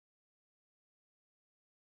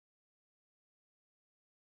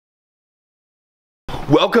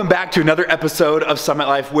Welcome back to another episode of Summit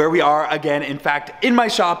Life, where we are again, in fact, in my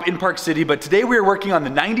shop in Park City, but today we are working on the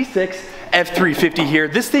 96 F350 here.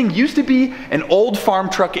 This thing used to be an old farm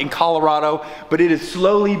truck in Colorado, but it is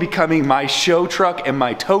slowly becoming my show truck and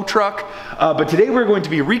my tow truck. But today we're going to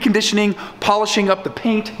be reconditioning, polishing up the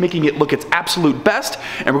paint, making it look its absolute best,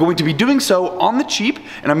 and we're going to be doing so on the cheap,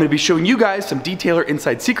 and I'm going to be showing you guys some detailer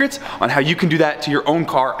inside secrets on how you can do that to your own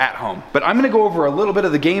car at home. But I'm going to go over a little bit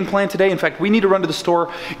of the game plan today. In fact, we need to run to the store,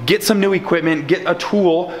 get some new equipment, get a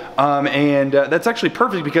tool, and that's actually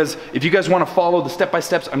perfect because if you guys want to follow the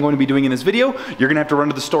step-by-steps I'm going to be doing in this video, you're going to have to run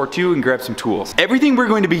to the store too and grab some tools. Everything we're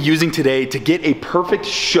going to be using today to get a perfect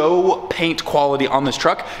show paint quality on this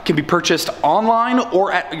truck can be purchased online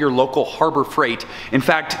or at your local Harbor Freight. In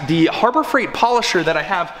fact, the Harbor Freight polisher that I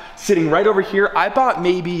have sitting right over here, I bought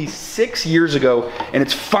maybe 6 years ago, and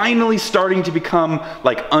it's finally starting to become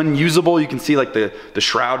like unusable. You can see like the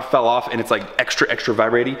shroud fell off and it's like extra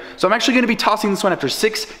vibrating. So I'm actually gonna be tossing this one after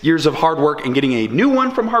 6 years of hard work and getting a new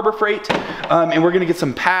one from Harbor Freight. And we're gonna get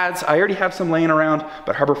some pads. I already have some laying around,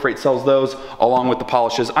 but Harbor Freight sells those along with the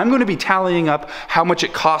polishes. I'm gonna be tallying up how much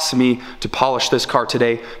it costs me to polish this car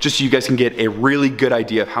today, just so you guys can get a really good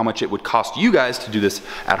idea of how much it would cost you guys to do this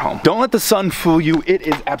at home. Don't let the sun fool you. It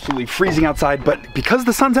is absolutely freezing outside, but because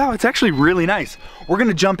the sun's out, it's actually really nice. We're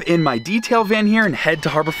gonna jump in my detail van here and head to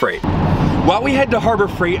Harbor Freight. While we head to Harbor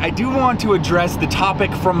Freight, I do want to address the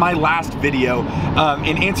topic from my last video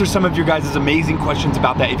and answer some of your guys' amazing questions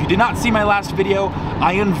about that. If you did not see my last video,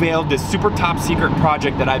 I unveiled this super top secret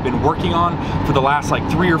project that I've been working on for the last like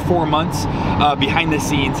 3 or 4 months behind the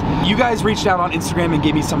scenes. You guys reached out on Instagram and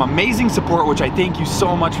gave me some amazing support, which I thank you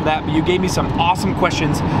so much for that, but you gave me some awesome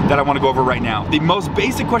questions that I want to go over right now. The most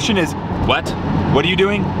basic question is, what? What are you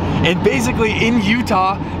doing? And basically in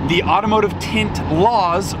Utah, the automotive tint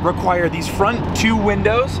laws require these front 2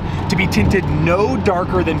 windows to be tinted no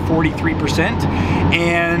darker than 43%.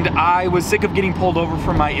 And I was sick of getting pulled over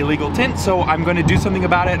for my illegal tint, so I'm gonna do something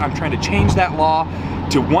about it. I'm trying to change that law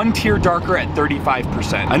to 1 tier darker at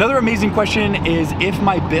 35%. Another amazing question is, if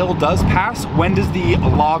my bill does pass, when does the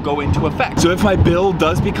law go into effect? So if my bill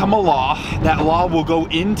does become a law, that law will go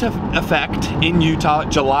into effect in Utah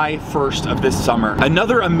July 1st of this summer.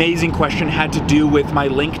 Another amazing question had to do with my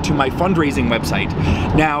link to my fundraising website.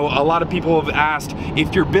 Now, a lot of people have asked,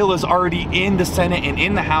 if your bill is already in the Senate and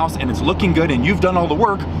in the House and it's looking good and you've done all the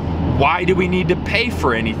work, why do we need to pay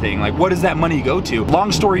for anything? Like, what does that money go to?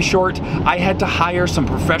 Long story short, I had to hire some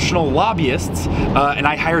professional lobbyists, and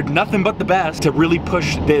I hired nothing but the best to really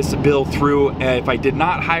push this bill through. If I did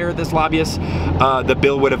not hire this lobbyist, the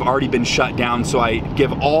bill would have already been shut down, so I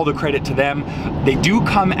give all the credit to them. They do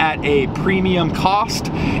come at a premium cost,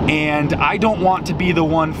 and I don't want to be the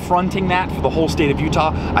one fronting that for the whole state of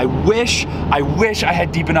Utah. I wish I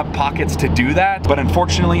had deep enough pockets to do that, but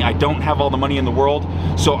unfortunately I don't have all the money in the world,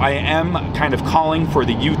 so I am kind of calling for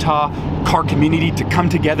the Utah car community to come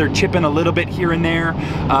together, chip in a little bit here and there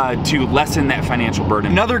to lessen that financial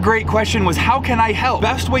burden. Another great question was, how can I help?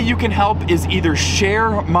 Best way you can help is either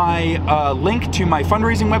share my link to my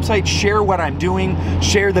fundraising website, share what I'm doing,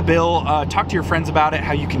 share the bill, talk to your friends about it,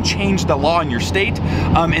 how you can change the law in your state,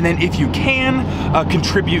 and then if you can,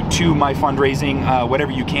 contribute to my fundraising,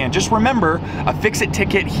 whatever you can. Just remember, a fix-it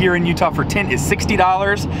ticket here in Utah for tint is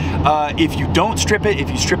 $60. If you don't strip it, if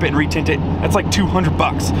you strip it and retint it, that's like 200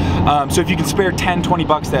 bucks. So if you can spare 10, 20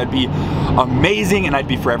 bucks, that'd be amazing, and I'd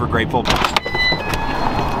be forever grateful.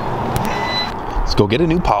 Let's go get a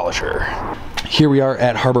new polisher. Here we are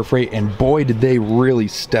at Harbor Freight, and boy did they really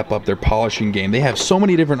step up their polishing game. They have so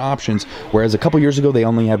many different options, whereas a couple years ago they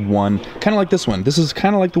only had one, kind of like this one. This is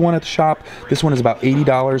kind of like the one at the shop. This one is about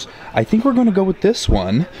 $80. I think we're going to go with this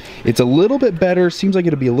one. It's a little bit better, seems like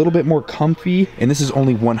it'll be a little bit more comfy, and this is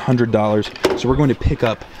only $100, so we're going to pick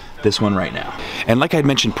up this one right now. And like I had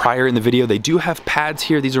mentioned prior in the video, they do have pads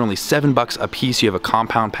here. These are only $7 a piece. You have a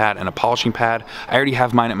compound pad and a polishing pad. I already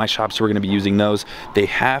have mine at my shop, so we're gonna be using those. They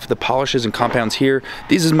have the polishes and compounds here.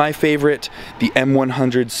 This is my favorite, the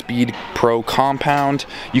M100 Speed Pro Compound.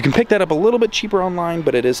 You can pick that up a little bit cheaper online,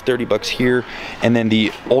 but it is 30 bucks here. And then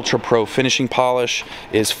the Ultra Pro Finishing Polish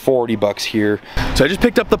is 40 bucks here. So I just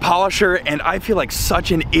picked up the polisher, and I feel like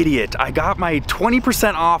such an idiot. I got my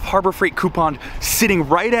 20% off Harbor Freight coupon sitting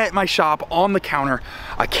right at my shop on the counter.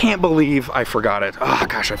 I can't believe I forgot it. Oh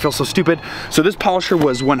gosh, I feel so stupid. So this polisher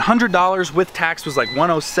was $100, with tax was like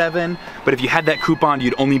 $107, but if you had that coupon,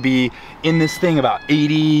 you'd only be in this thing about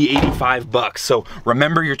 80, 85 bucks. So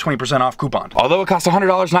remember your 20% off coupon. Although it costs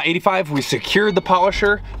 $100, not 85, we secured the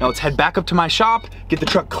polisher. Now let's head back up to my shop, get the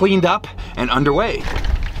truck cleaned up and underway.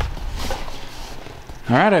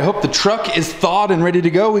 All right, I hope the truck is thawed and ready to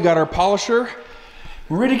go. We got our polisher.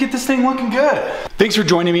 we're ready to get this thing looking good. Thanks for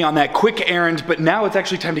joining me on that quick errand, but now it's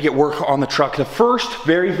actually time to get work on the truck. The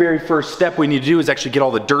very first step we need to do is actually get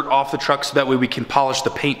all the dirt off the truck so that way we can polish the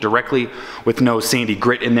paint directly with no sandy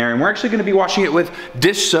grit in there. And we're actually gonna be washing it with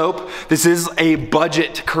dish soap. This is a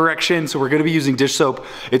budget correction, so we're gonna be using dish soap.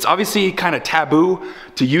 It's obviously kind of taboo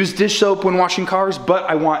to use dish soap when washing cars, but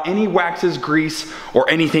I want any waxes, grease, or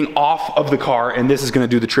anything off of the car, and this is gonna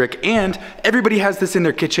do the trick. And everybody has this in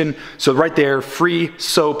their kitchen, so right there, free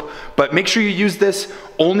soap. But make sure you use this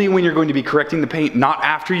only when you're going to be correcting the paint, not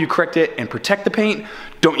after you correct it and protect the paint.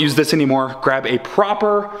 Don't use this anymore. Grab a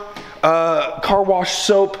proper car wash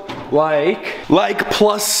soap like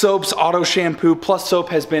Plus Soap's Auto Shampoo. Plus Soap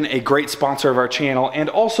has been a great sponsor of our channel, and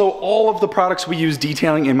also all of the products we use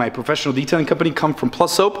detailing in my professional detailing company come from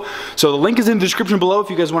Plus Soap. So the link is in the description below if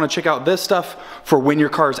you guys want to check out this stuff for when your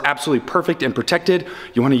car is absolutely perfect and protected.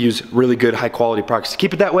 You want to use really good high quality products to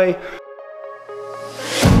keep it that way.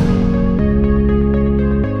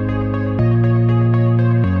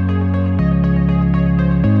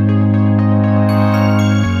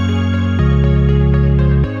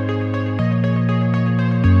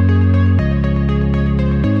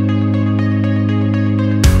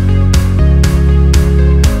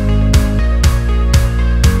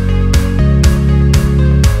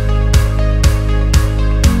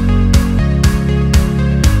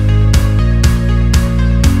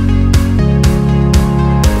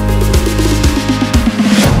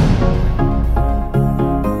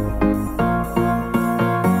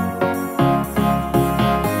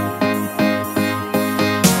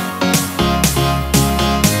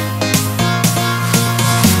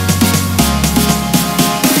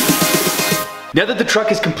 Now that the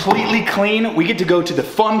truck is completely clean, we get to go to the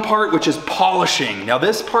fun part, which is polishing. Now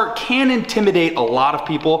this part can intimidate a lot of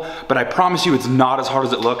people, but I promise you it's not as hard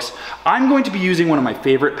as it looks. I'm going to be using one of my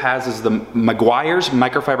favorite pads, is the Meguiar's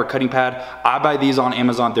microfiber cutting pad. I buy these on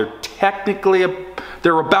Amazon. They're about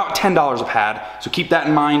 $10 a pad, so keep that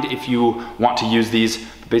in mind if you want to use these.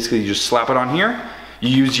 Basically, you just slap it on here. You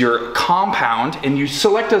use your compound and you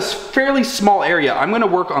select a fairly small area. I'm gonna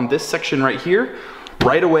work on this section right here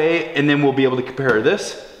right away, and then we'll be able to compare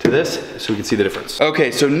this to this so we can see the difference. Okay,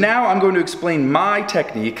 so now I'm going to explain my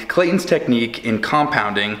technique, Clayton's technique in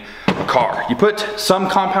compounding a car. You put some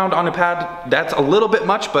compound on a pad. That's a little bit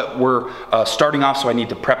much, but we're starting off, so I need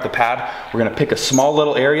to prep the pad. We're gonna pick a small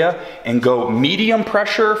little area and go medium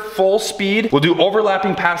pressure, full speed. We'll do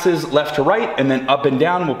overlapping passes left to right and then up and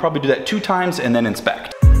down. We'll probably do that 2 times and then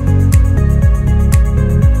inspect.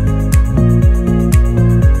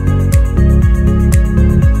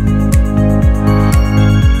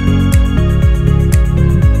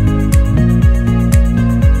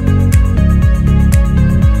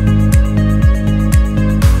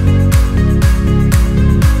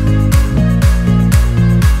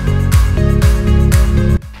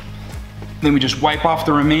 Then we just wipe off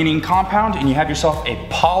the remaining compound and you have yourself a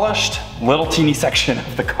polished little teeny section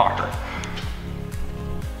of the car.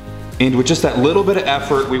 And with just that little bit of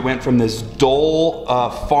effort, we went from this dull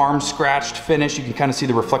farm scratched finish, you can kind of see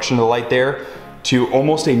the reflection of the light there, to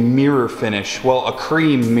almost a mirror finish. Well, a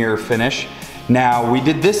cream mirror finish. Now we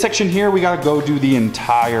did this section here, we gotta go do the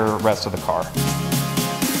entire rest of the car.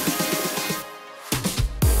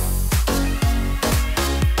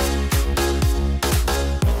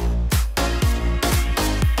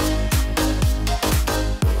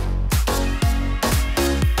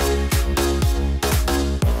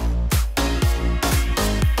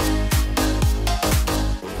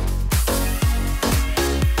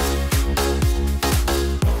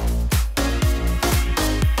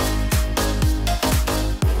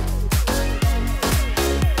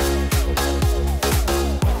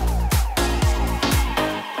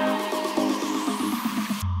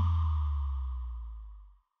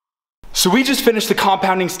 So we just finished the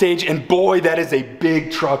compounding stage, and boy, that is a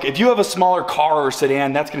big truck. If you have a smaller car or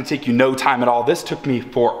sedan, that's gonna take you no time at all. This took me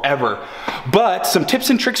forever. But some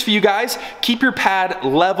tips and tricks for you guys. Keep your pad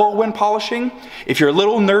level when polishing. If you're a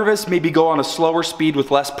little nervous, maybe go on a slower speed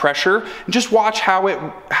with less pressure, and just watch how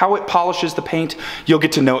it polishes the paint. You'll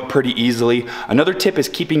get to know it pretty easily. Another tip is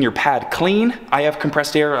keeping your pad clean. I have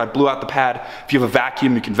compressed air, I blew out the pad. If you have a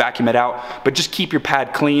vacuum, you can vacuum it out, but just keep your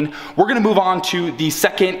pad clean. We're gonna move on to the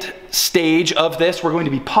second stage of this. We're going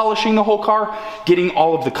to be polishing the whole car, getting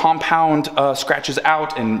all of the compound scratches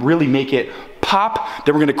out and really make it pop,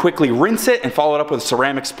 then we're gonna quickly rinse it and follow it up with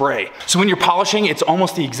ceramic spray. So when you're polishing, it's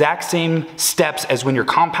almost the exact same steps as when you're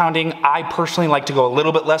compounding. I personally like to go a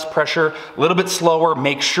little bit less pressure, a little bit slower,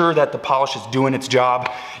 make sure that the polish is doing its job.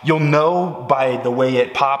 You'll know by the way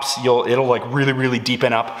it pops, it'll like really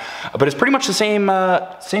deepen up, but it's pretty much the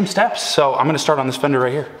same steps. So I'm gonna start on this fender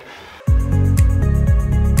right here.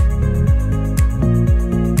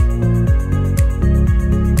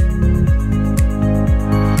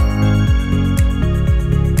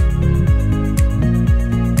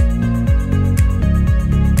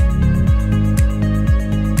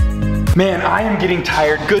 Man, I am getting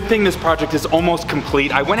tired. Good thing this project is almost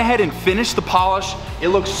complete. I went ahead and finished the polish. It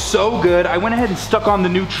looks so good. I went ahead and stuck on the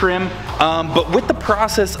new trim. But with the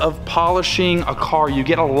process of polishing a car, you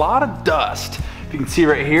get a lot of dust. If you can see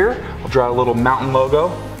right here, I'll draw a little mountain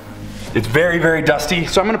logo. It's very dusty.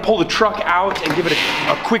 So I'm gonna pull the truck out and give it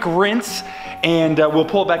a quick rinse, and we'll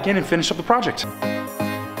pull it back in and finish up the project.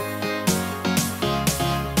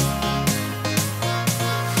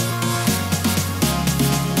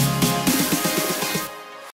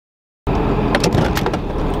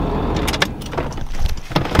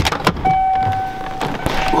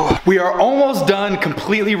 We are almost done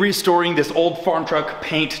completely restoring this old farm truck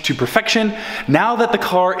paint to perfection. Now that the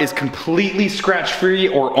car is completely scratch-free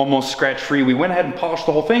or almost scratch-free, we went ahead and polished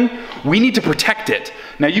the whole thing. We need to protect it.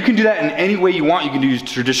 Now you can do that in any way you want. You can use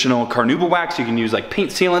traditional carnauba wax, you can use like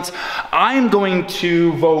paint sealants. I'm going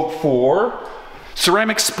to vote for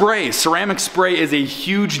ceramic spray. Ceramic spray is a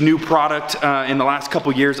huge new product in the last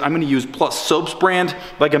couple years. I'm gonna use Plus Soaps brand.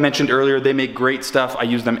 Like I mentioned earlier, they make great stuff. I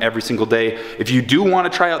use them every single day. If you do wanna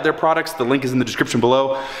try out their products, the link is in the description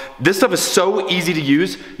below. This stuff is so easy to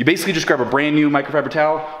use. You basically just grab a brand new microfiber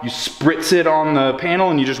towel, you spritz it on the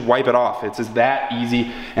panel and you just wipe it off. It's just that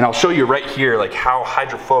easy. And I'll show you right here like how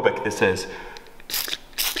hydrophobic this is.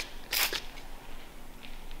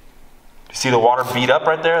 You see the water bead up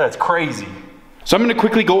right there? That's crazy. So I'm gonna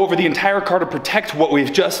quickly go over the entire car to protect what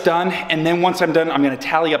we've just done, and then once I'm done, I'm gonna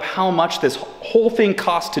tally up how much this whole thing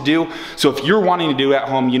costs to do. So if you're wanting to do it at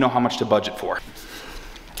home, you know how much to budget for.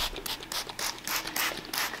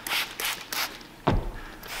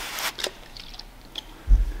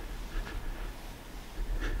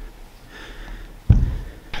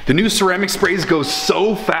 The new ceramic sprays go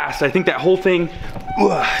so fast. I think that whole thing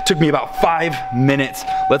took me about 5 minutes.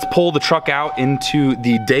 Let's pull the truck out into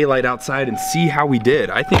the daylight outside and see how we did.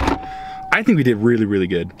 I think we did really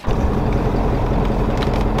good.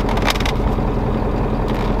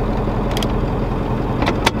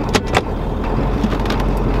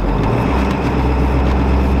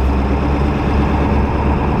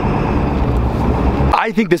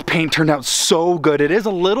 I think this paint turned out so good. It is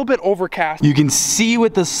a little bit overcast. You can see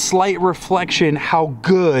with the slight reflection how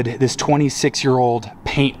good this 26-year-old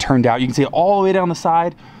paint turned out. You can see it all the way down the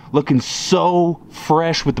side, looking so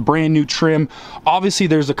fresh with the brand new trim. Obviously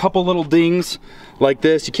there's a couple little dings like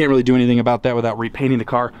this. You can't really do anything about that without repainting the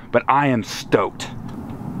car, but I am stoked.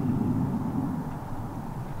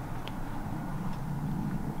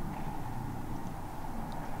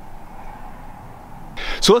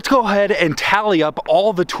 So let's go ahead and tally up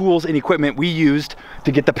all the tools and equipment we used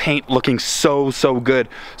to get the paint looking so good.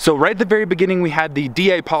 So right at the very beginning, we had the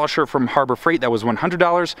DA polisher from Harbor Freight. That was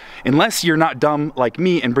 $100. Unless you're not dumb like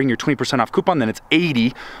me and bring your 20% off coupon, then it's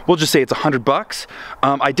 80. We'll just say it's 100 bucks.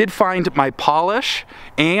 I did find my polish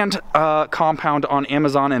and compound on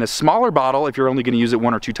Amazon in a smaller bottle if you're only gonna use it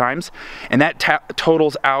 1 or 2 times. And that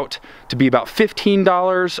totals out to be about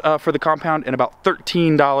 $15 for the compound and about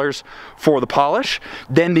 $13 for the polish.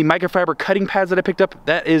 Then the microfiber cutting pads that I picked up,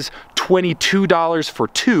 that is $22 for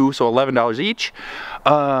 2, so $11 each.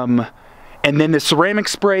 And then the ceramic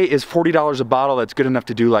spray is $40 a bottle. That's good enough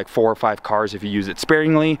to do like 4 or 5 cars if you use it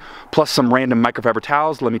sparingly, plus some random microfiber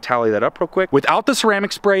towels. Let me tally that up real quick. Without the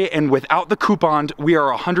ceramic spray and without the coupon, we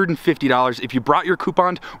are $150. If you brought your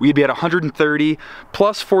coupon, we'd be at $130,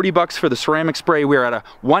 plus 40 bucks for the ceramic spray. We're at a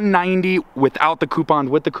 $190 without the coupon.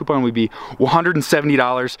 With the coupon, we'd be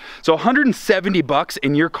 $170. So 170 bucks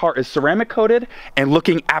and your car is ceramic coated and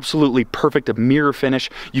looking absolutely perfect, a mirror finish.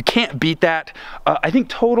 You can't beat that. I think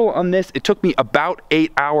total on this, it took me about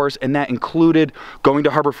 8 hours, and that included going to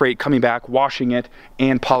Harbor Freight, coming back, washing it,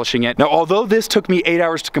 and polishing it. Now, although this took me 8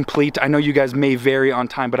 hours to complete, I know you guys may vary on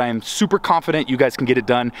time, but I am super confident you guys can get it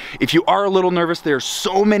done. If you are a little nervous, there are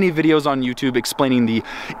so many videos on YouTube explaining the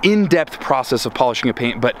in-depth process of polishing a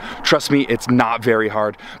paint, but trust me, it's not very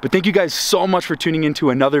hard. But thank you guys so much for tuning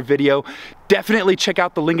into another video. definitely check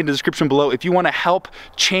out the link in the description below if you want to help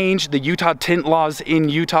change the Utah tint laws in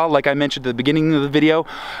Utah. Like I mentioned at the beginning of the video,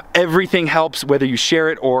 everything helps, whether you share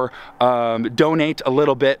it or donate a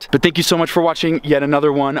little bit. But thank you so much for watching yet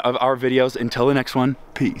another one of our videos. Until the next one,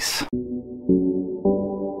 peace.